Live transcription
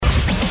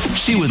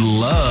She would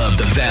love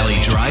the Valley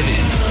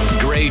Drive-In.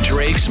 Gray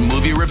Drake's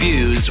Movie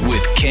Reviews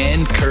with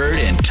Ken, Kurt,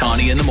 and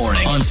Tawny in the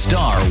morning on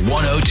Star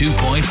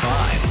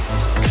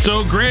 102.5.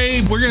 So,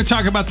 Gray, we're going to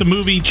talk about the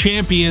movie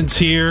Champions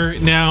here.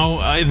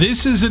 Now,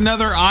 this is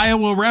another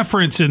Iowa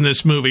reference in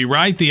this movie,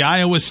 right? The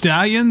Iowa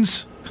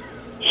Stallions?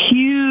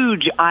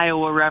 Huge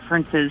Iowa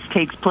references.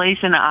 Takes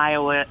place in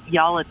Iowa.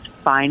 Y'all, it's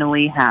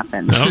finally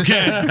happened.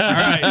 Okay. All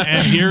right.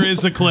 And here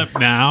is a clip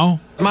now.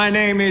 My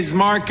name is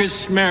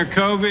Marcus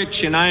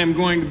Markovich, and I am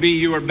going to be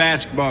your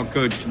basketball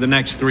coach for the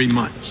next 3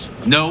 months.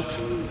 Nope.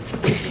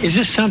 Is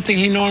this something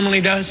he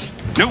normally does?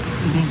 Nope.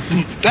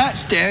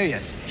 That's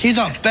Darius. He's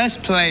our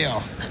best player.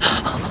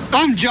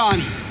 I'm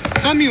Johnny.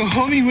 I'm your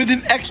homie with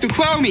an extra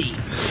chromie.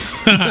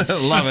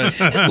 Love it.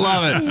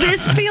 Love it.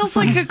 This feels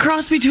like a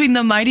cross between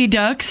the Mighty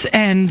Ducks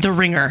and The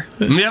Ringer.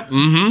 Yep.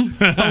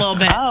 Mm-hmm. A little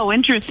bit. Oh,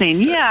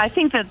 interesting. Yeah, I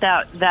think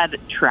that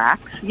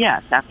tracks,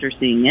 yes, after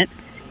seeing it.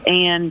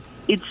 And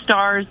it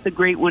stars the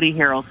great Woody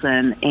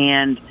Harrelson.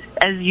 And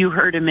as you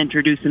heard him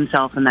introduce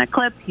himself in that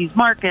clip, he's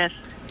Marcus.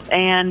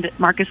 And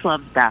Marcus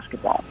loves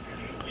basketball.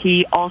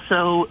 He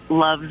also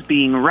loves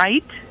being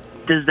right.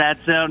 Does that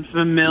sound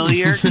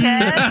familiar,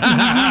 Ted?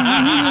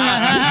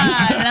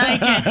 I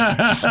like it.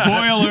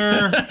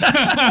 Spoiler.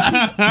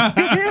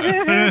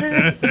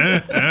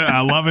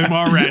 I love him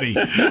already.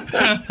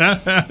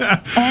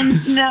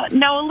 And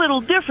now, a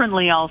little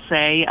differently, I'll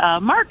say,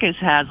 Marcus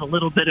has a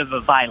little bit of a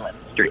violent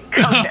streak.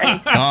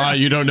 Okay.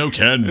 You don't know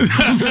Ken.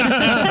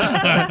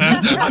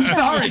 I'm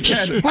sorry,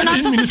 Ken. We're not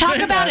supposed to talk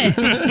about it.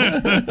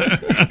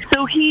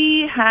 So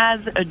he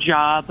has a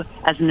job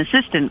as an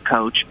assistant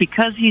coach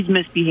because he's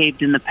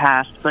misbehaved in the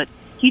past, but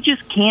he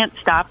just can't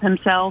stop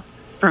himself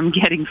from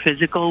getting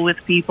physical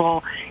with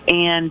people.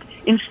 And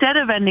instead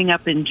of ending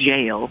up in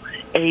jail,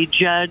 a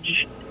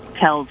judge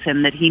tells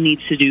him that he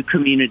needs to do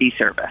community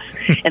service.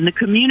 And the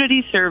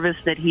community service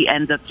that he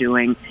ends up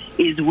doing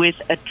is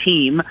with a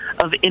team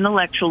of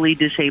intellectually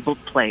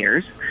disabled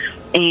players.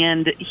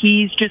 And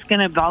he's just going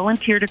to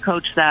volunteer to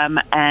coach them,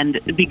 and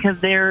because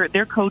their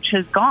coach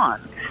has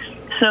gone.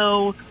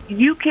 So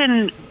you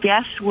can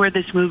guess where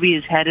this movie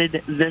is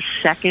headed the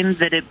second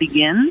that it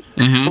begins.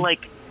 Mm-hmm.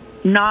 Like,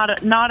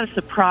 not a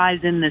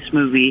surprise in this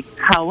movie.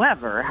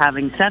 However,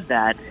 having said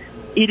that,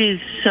 it is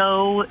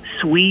so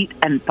sweet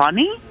and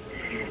funny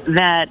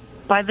that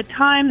by the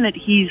time that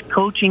he's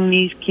coaching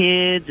these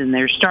kids and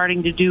they're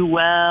starting to do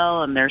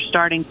well and they're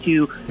starting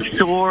to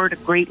soar to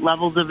great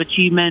levels of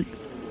achievement,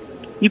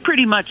 you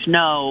pretty much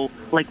know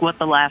like what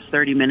the last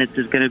 30 minutes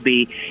is going to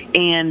be.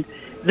 And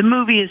the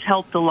movie is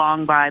helped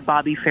along by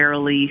Bobby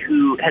Farrelly,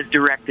 who has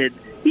directed,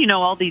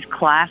 all these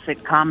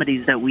classic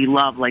comedies that we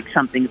love, like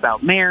Something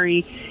About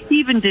Mary. He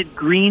even did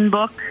Green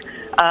Book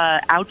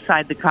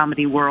outside the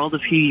comedy world a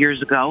few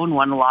years ago and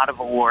won a lot of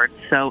awards.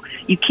 So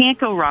you can't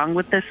go wrong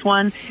with this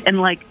one.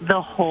 And like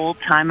the whole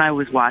time I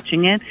was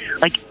watching it,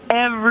 like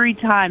every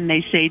time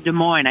they say Des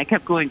Moines, I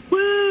kept going,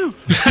 woo!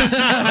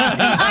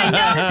 I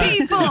know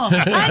people!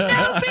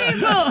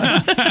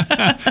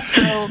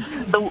 So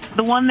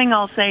the one thing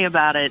I'll say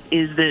about it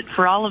is that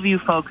for all of you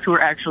folks who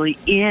are actually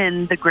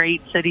in the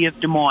great city of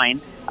Des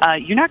Moines,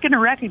 you're not going to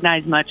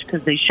recognize much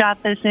because they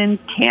shot this in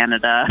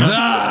Canada.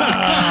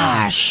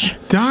 Gosh.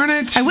 Darn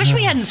it. I wish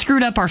we hadn't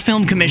screwed up our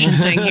film commission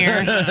thing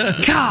here.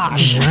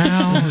 Gosh.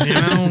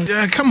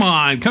 Well, come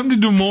on. Come to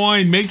Des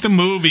Moines. Make the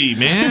movie,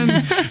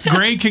 man.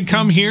 Gray could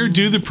come here,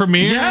 do the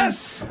premiere.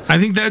 Yes. I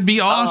think that'd be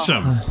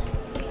awesome.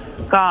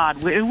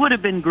 God, it would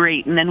have been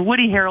great. And then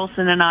Woody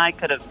Harrelson and I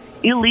could have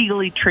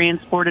illegally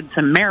transported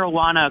some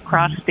marijuana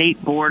across state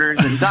borders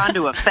and gone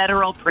to a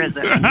federal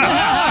prison. Dreams.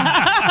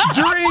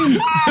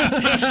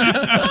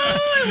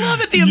 I love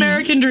it, the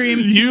American dream.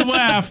 You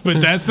laugh, but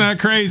that's not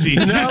crazy.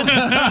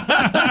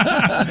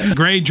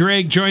 Gray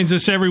Drake joins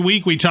us every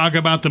week. We talk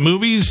about the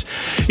movies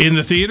in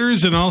the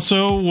theaters and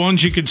also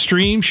ones you could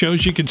stream,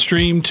 shows you could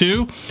stream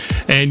too.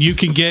 And you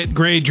can get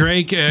Gray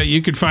Drake.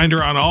 You can find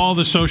her on all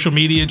the social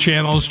media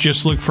channels.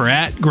 Just look for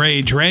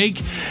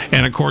 @GrayDrake.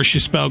 And of course, you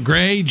spell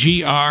Gray,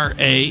 Grae.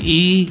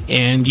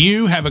 And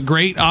you have a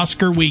great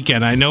Oscar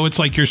weekend. I know it's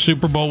like your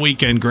Super Bowl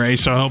weekend, Gray,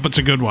 so I hope it's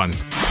a good one.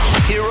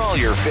 Hear all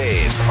your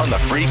faves on the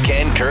free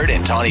Ken, Kurt,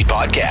 and Tawny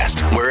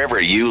podcast, wherever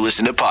you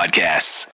listen to podcasts.